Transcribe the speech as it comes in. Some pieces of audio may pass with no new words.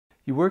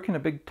You work in a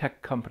big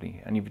tech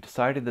company and you've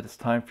decided that it's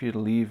time for you to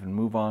leave and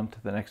move on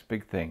to the next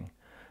big thing.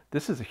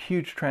 This is a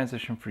huge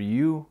transition for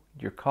you,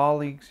 your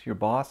colleagues, your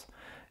boss,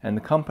 and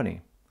the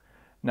company.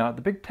 Now, the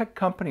big tech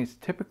companies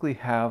typically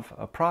have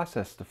a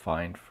process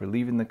defined for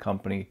leaving the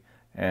company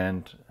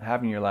and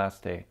having your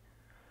last day.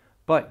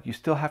 But you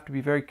still have to be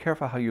very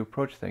careful how you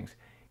approach things.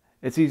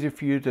 It's easier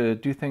for you to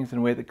do things in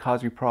a way that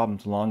cause you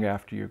problems long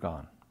after you're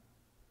gone.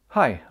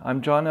 Hi,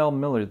 I'm John L.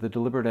 Miller, the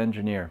Deliberate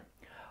Engineer.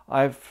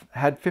 I've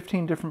had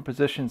 15 different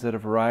positions at a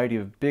variety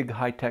of big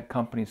high-tech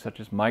companies such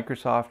as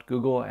Microsoft,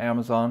 Google,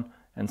 Amazon,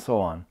 and so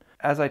on.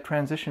 As I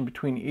transitioned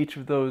between each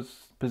of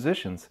those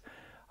positions,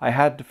 I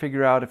had to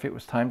figure out if it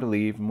was time to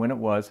leave, and when it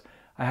was,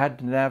 I had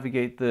to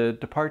navigate the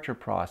departure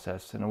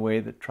process in a way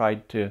that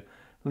tried to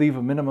leave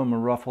a minimum of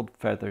ruffled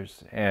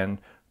feathers and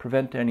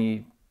prevent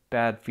any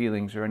bad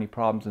feelings or any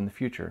problems in the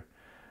future.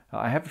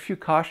 I have a few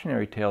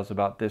cautionary tales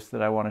about this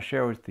that I want to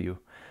share with you,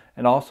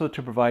 and also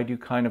to provide you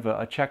kind of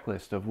a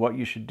checklist of what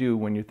you should do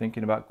when you're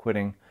thinking about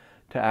quitting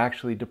to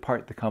actually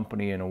depart the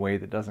company in a way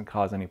that doesn't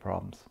cause any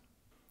problems.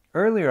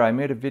 Earlier I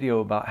made a video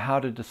about how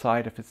to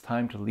decide if it's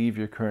time to leave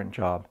your current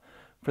job.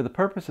 For the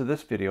purpose of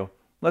this video,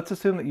 let's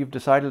assume that you've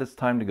decided it's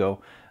time to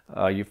go,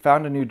 you've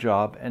found a new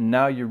job, and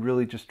now you're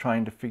really just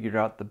trying to figure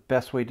out the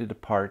best way to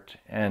depart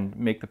and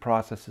make the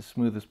process as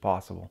smooth as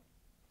possible.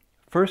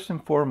 First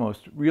and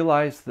foremost,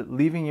 realize that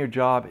leaving your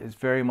job is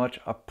very much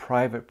a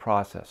private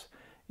process.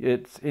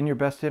 It's in your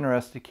best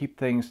interest to keep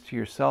things to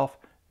yourself,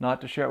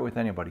 not to share it with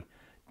anybody.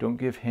 Don't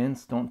give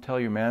hints, don't tell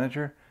your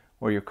manager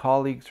or your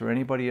colleagues or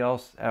anybody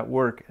else at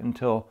work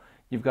until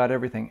you've got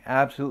everything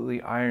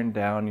absolutely ironed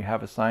down, you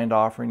have a signed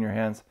offer in your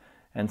hands,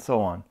 and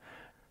so on.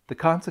 The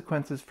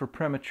consequences for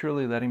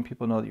prematurely letting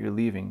people know that you're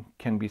leaving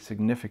can be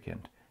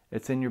significant.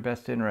 It's in your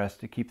best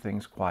interest to keep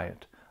things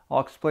quiet.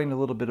 I'll explain a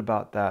little bit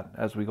about that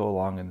as we go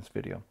along in this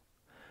video.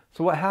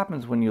 So what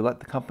happens when you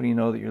let the company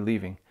know that you're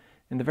leaving?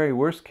 In the very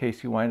worst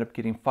case, you wind up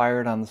getting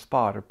fired on the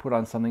spot or put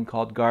on something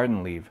called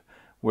garden leave,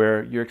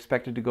 where you're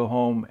expected to go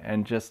home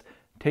and just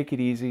take it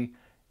easy.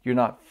 You're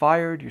not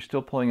fired, you're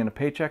still pulling in a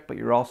paycheck, but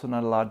you're also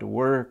not allowed to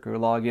work or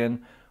log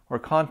in or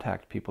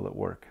contact people at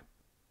work.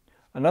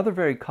 Another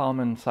very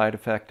common side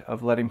effect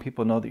of letting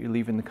people know that you're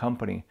leaving the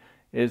company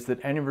is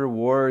that any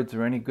rewards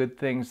or any good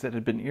things that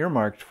had been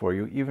earmarked for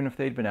you, even if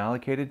they'd been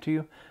allocated to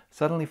you,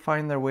 suddenly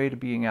find their way to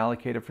being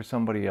allocated for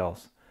somebody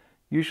else.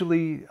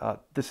 Usually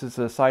this is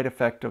a side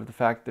effect of the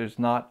fact there's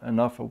not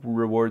enough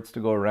rewards to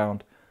go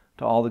around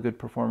to all the good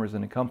performers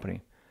in a company.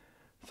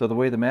 So the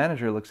way the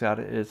manager looks at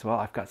it is, well,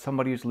 I've got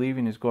somebody who's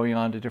leaving, who's going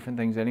on to different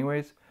things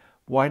anyways.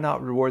 Why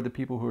not reward the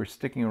people who are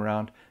sticking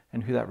around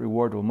and who that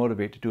reward will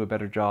motivate to do a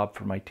better job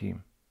for my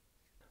team?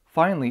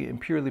 Finally, in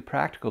purely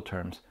practical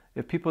terms,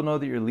 if people know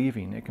that you're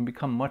leaving, it can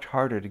become much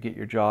harder to get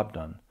your job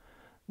done.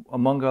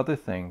 Among other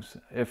things,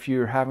 if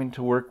you're having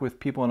to work with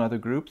people in other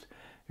groups,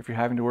 if you're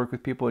having to work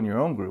with people in your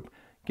own group,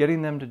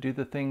 getting them to do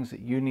the things that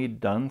you need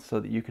done so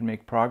that you can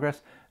make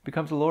progress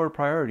becomes a lower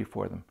priority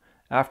for them.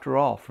 After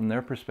all, from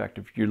their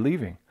perspective, you're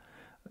leaving.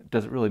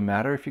 Does it really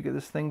matter if you get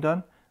this thing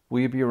done?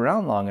 Will you be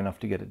around long enough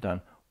to get it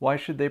done? Why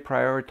should they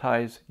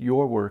prioritize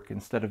your work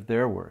instead of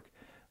their work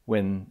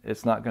when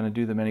it's not going to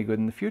do them any good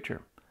in the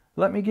future?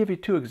 Let me give you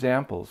two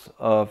examples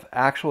of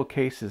actual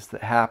cases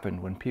that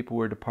happened when people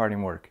were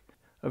departing work.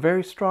 A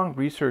very strong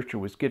researcher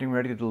was getting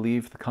ready to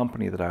leave the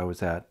company that I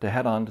was at to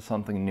head on to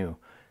something new.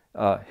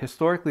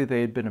 Historically,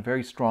 they had been a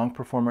very strong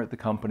performer at the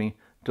company,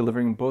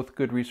 delivering both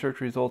good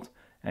research results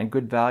and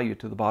good value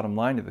to the bottom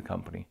line of the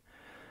company.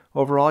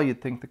 Overall,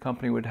 you'd think the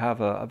company would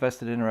have a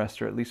vested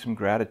interest or at least some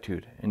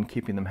gratitude in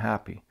keeping them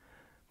happy.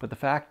 But the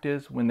fact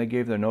is, when they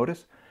gave their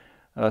notice,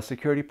 a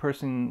security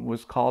person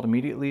was called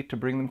immediately to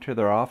bring them to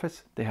their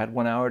office. They had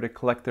 1 hour to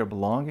collect their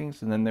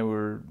belongings, and then they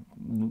were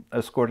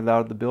escorted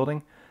out of the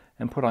building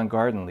and put on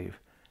garden leave.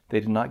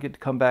 They did not get to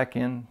come back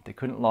in. They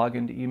couldn't log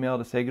into email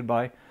to say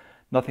goodbye.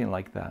 Nothing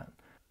like that.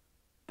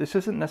 This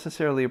isn't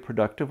necessarily a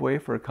productive way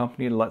for a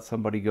company to let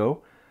somebody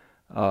go,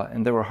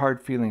 and there were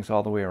hard feelings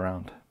all the way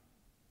around.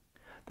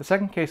 The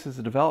second case is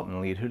a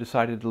development lead who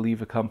decided to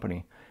leave a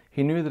company.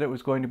 He knew that it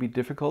was going to be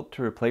difficult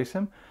to replace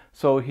him,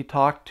 so he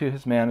talked to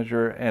his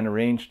manager and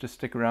arranged to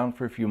stick around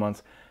for a few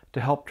months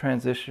to help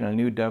transition a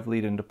new dev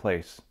lead into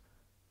place.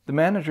 The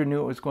manager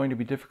knew it was going to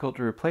be difficult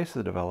to replace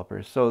the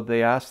developer, so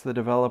they asked the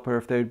developer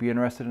if they would be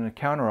interested in a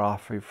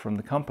counteroffer from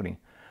the company.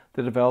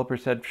 The developer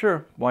said,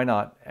 sure, why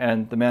not?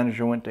 And the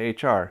manager went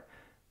to HR.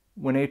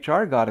 When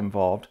HR got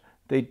involved,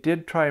 they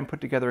did try and put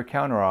together a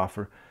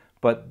counteroffer,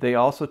 but they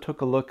also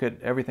took a look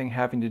at everything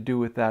having to do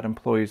with that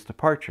employee's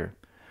departure.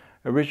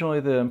 Originally,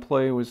 the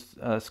employee was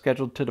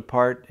scheduled to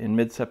depart in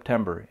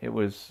mid-September. It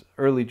was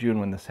early June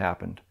when this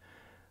happened.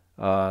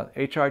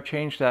 HR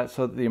changed that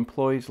so that the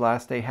employee's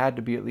last day had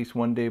to be at least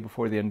 1 day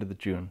before the end of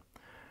June.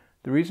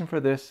 The reason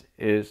for this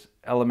is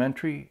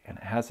elementary, and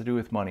it has to do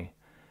with money.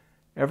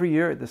 Every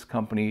year at this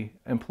company,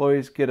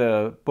 employees get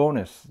a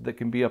bonus that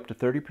can be up to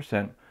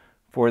 30%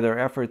 for their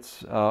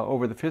efforts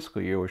over the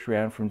fiscal year, which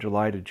ran from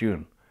July to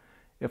June.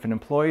 If an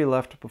employee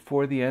left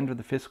before the end of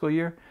the fiscal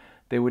year,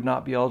 they would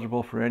not be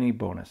eligible for any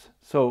bonus.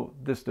 So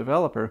this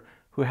developer,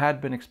 who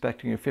had been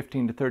expecting a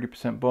 15 to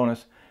 30%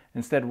 bonus,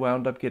 instead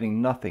wound up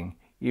getting nothing,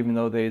 even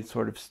though they had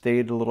sort of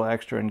stayed a little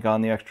extra and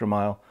gone the extra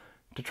mile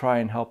to try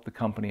and help the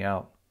company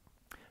out.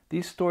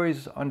 These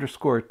stories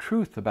underscore a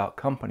truth about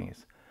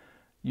companies.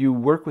 You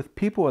work with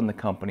people in the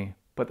company,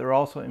 but they're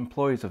also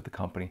employees of the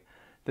company.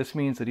 This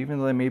means that even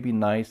though they may be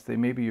nice, they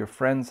may be your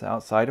friends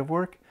outside of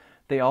work,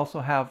 they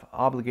also have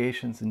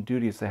obligations and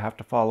duties they have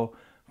to follow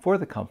for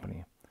the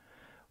company.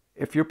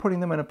 If you're putting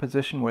them in a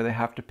position where they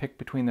have to pick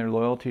between their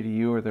loyalty to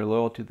you or their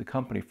loyalty to the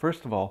company,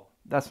 first of all,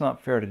 that's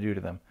not fair to do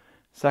to them.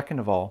 Second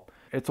of all,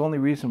 it's only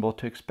reasonable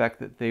to expect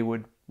that they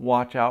would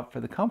watch out for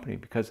the company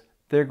because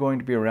they're going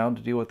to be around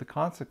to deal with the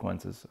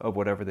consequences of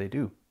whatever they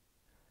do.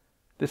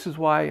 This is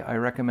why I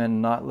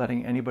recommend not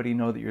letting anybody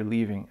know that you're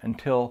leaving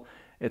until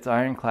it's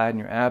ironclad and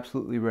you're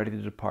absolutely ready to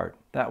depart.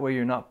 That way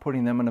you're not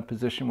putting them in a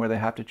position where they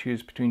have to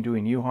choose between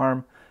doing you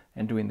harm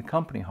and doing the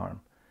company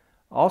harm.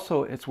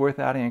 Also, it's worth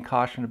adding a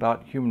caution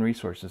about human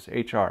resources,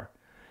 HR.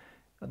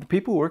 The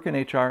people who work in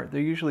HR, they're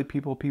usually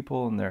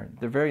people and they're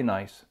very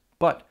nice,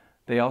 but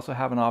they also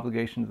have an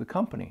obligation to the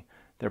company.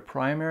 Their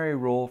primary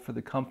role for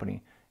the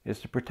company is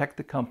to protect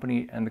the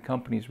company and the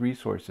company's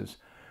resources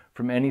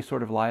from any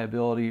sort of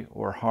liability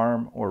or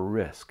harm or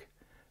risk.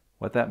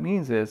 What that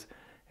means is,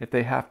 if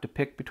they have to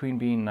pick between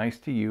being nice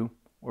to you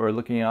or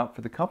looking out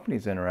for the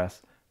company's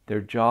interests,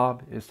 their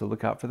job is to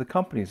look out for the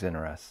company's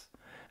interests.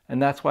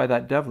 And that's why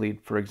that dev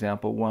lead, for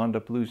example, wound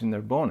up losing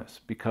their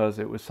bonus, because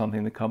it was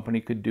something the company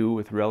could do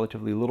with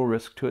relatively little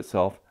risk to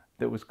itself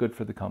that was good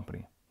for the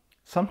company.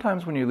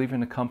 Sometimes when you're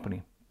leaving a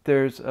company,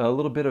 there's a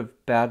little bit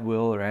of bad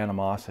will or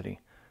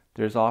animosity.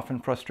 There's often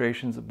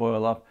frustrations that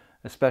boil up,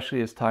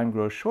 especially as time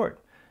grows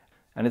short.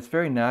 And it's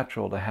very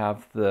natural to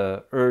have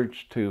the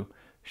urge to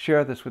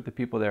share this with the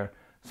people there,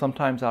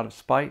 sometimes out of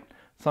spite,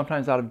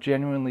 sometimes out of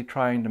genuinely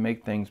trying to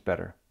make things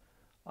better.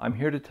 I'm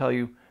here to tell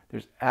you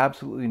there's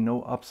absolutely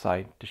no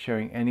upside to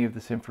sharing any of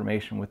this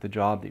information with the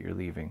job that you're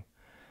leaving.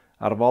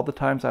 Out of all the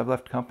times I've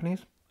left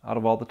companies, out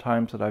of all the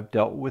times that I've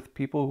dealt with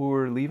people who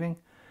are leaving,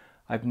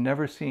 I've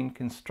never seen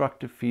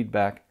constructive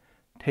feedback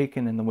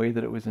taken in the way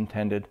that it was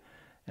intended,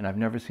 and I've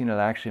never seen it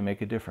actually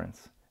make a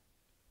difference.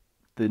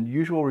 The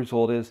usual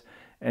result is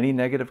any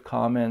negative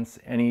comments,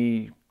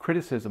 any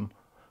criticism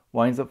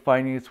winds up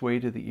finding its way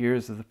to the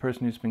ears of the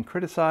person who's been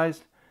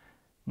criticized,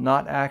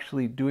 not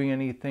actually doing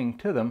anything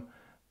to them,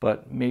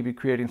 but maybe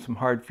creating some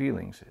hard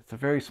feelings. It's a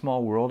very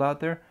small world out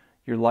there.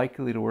 You're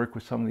likely to work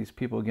with some of these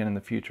people again in the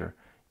future.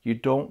 You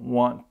don't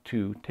want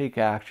to take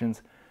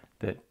actions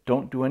that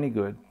don't do any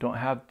good, don't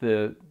have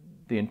the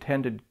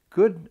intended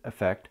good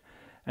effect,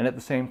 and at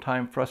the same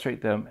time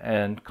frustrate them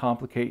and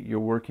complicate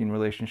your working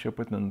relationship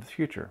with them in the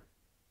future.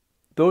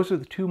 Those are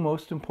the two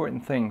most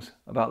important things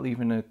about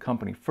leaving a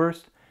company.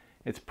 First,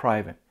 it's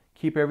private.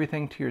 Keep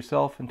everything to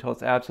yourself until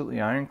it's absolutely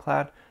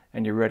ironclad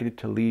and you're ready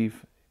to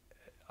leave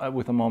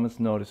with a moment's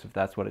notice if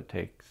that's what it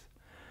takes.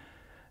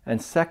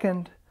 And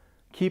second,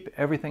 keep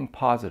everything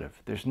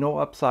positive. There's no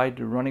upside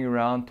to running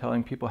around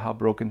telling people how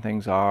broken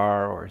things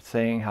are or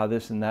saying how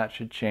this and that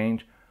should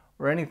change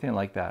or anything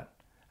like that.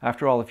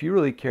 After all, if you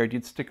really cared,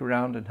 you'd stick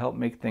around and help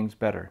make things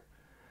better.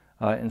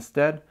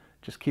 Instead,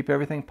 just keep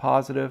everything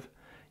positive.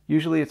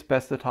 Usually it's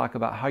best to talk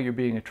about how you're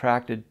being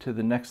attracted to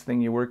the next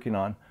thing you're working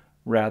on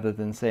rather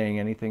than saying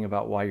anything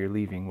about why you're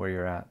leaving where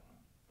you're at.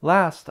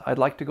 Last, I'd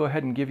like to go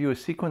ahead and give you a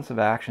sequence of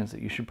actions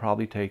that you should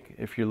probably take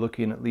if you're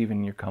looking at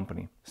leaving your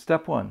company.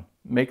 Step 1,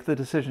 make the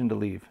decision to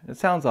leave. It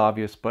sounds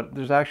obvious, but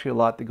there's actually a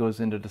lot that goes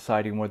into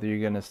deciding whether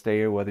you're going to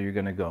stay or whether you're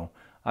going to go.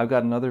 I've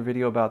got another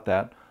video about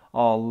that.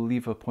 I'll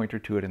leave a pointer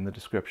to it in the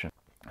description.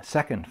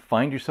 Second,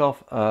 find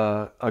yourself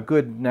a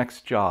good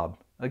next job.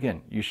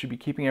 Again, you should be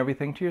keeping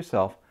everything to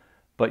yourself,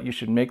 but you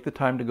should make the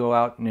time to go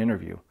out and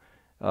interview.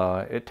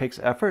 It takes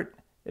effort,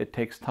 it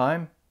takes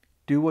time.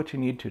 Do what you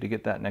need to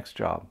get that next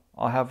job.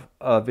 I'll have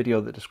a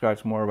video that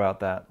describes more about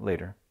that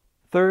later.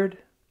 Third,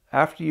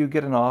 after you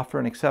get an offer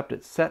and accept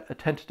it, set a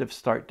tentative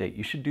start date.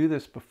 You should do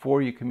this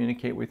before you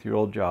communicate with your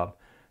old job.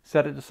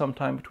 Set it to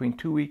sometime between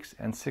 2 weeks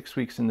and 6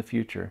 weeks in the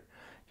future.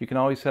 You can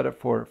always set it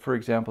for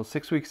example,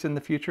 6 weeks in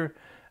the future,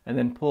 and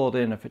then pull it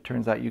in if it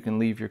turns out you can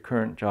leave your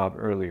current job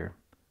earlier.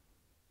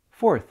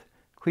 Fourth,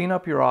 clean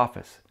up your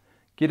office.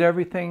 Get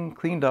everything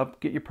cleaned up,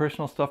 get your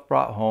personal stuff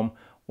brought home,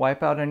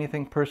 wipe out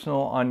anything personal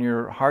on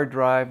your hard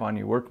drive, on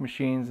your work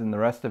machines, and the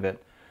rest of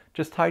it.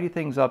 Just tidy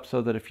things up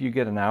so that if you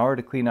get an hour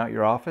to clean out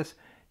your office,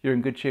 you're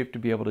in good shape to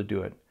be able to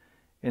do it.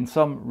 In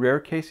some rare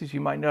cases,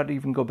 you might not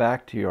even go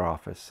back to your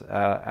office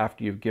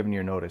after you've given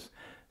your notice.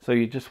 So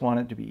you just want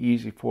it to be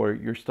easy for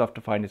your stuff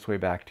to find its way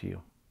back to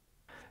you.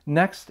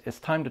 Next, it's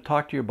time to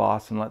talk to your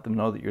boss and let them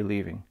know that you're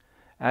leaving.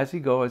 As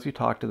you go, as you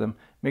talk to them,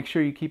 make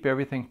sure you keep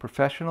everything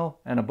professional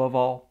and above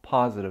all,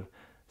 positive.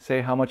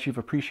 Say how much you've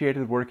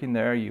appreciated working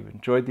there, you've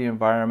enjoyed the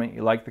environment,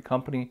 you like the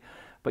company,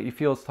 but you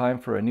feel it's time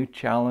for a new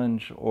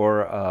challenge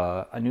or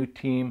a new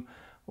team,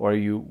 or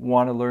you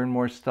want to learn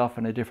more stuff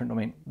in a different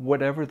domain.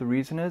 Whatever the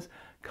reason is,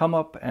 come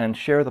up and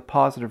share the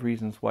positive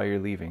reasons why you're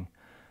leaving.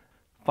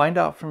 Find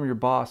out from your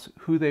boss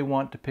who they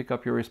want to pick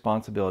up your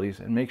responsibilities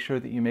and make sure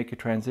that you make a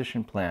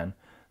transition plan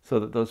so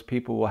that those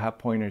people will have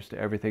pointers to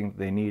everything that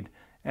they need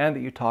and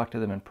that you talk to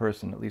them in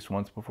person at least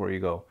once before you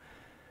go.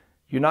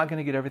 You're not going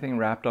to get everything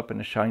wrapped up in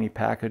a shiny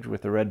package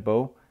with a red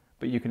bow,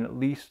 but you can at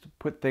least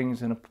put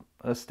things in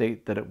a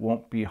state that it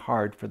won't be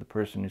hard for the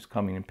person who's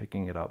coming and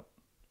picking it up.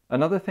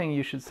 Another thing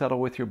you should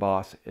settle with your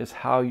boss is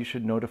how you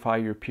should notify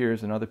your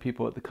peers and other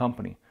people at the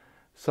company.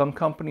 Some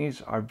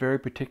companies are very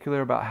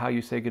particular about how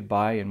you say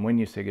goodbye and when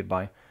you say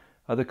goodbye.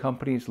 Other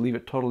companies leave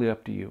it totally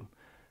up to you.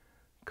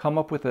 Come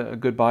up with a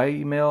goodbye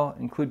email,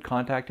 include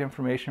contact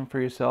information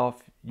for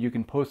yourself. You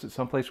can post it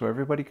someplace where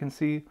everybody can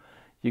see.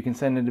 You can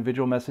send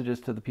individual messages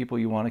to the people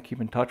you want to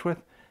keep in touch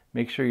with.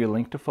 Make sure you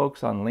link to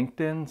folks on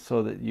LinkedIn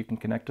so that you can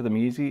connect to them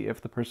easy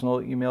if the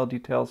personal email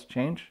details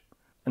change.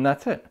 And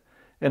that's it.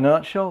 In a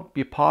nutshell,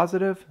 be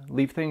positive,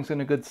 leave things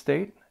in a good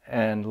state,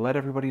 and let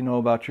everybody know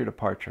about your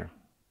departure.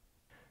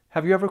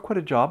 Have you ever quit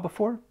a job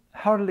before?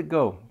 How did it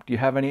go? Do you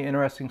have any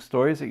interesting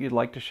stories that you'd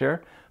like to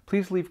share?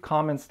 Please leave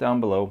comments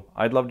down below.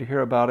 I'd love to hear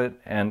about it,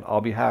 and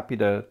I'll be happy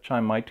to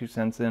chime my 2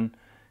 cents in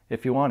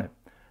if you want it.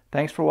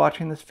 Thanks for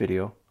watching this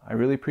video. I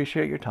really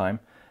appreciate your time,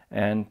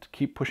 and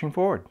keep pushing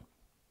forward.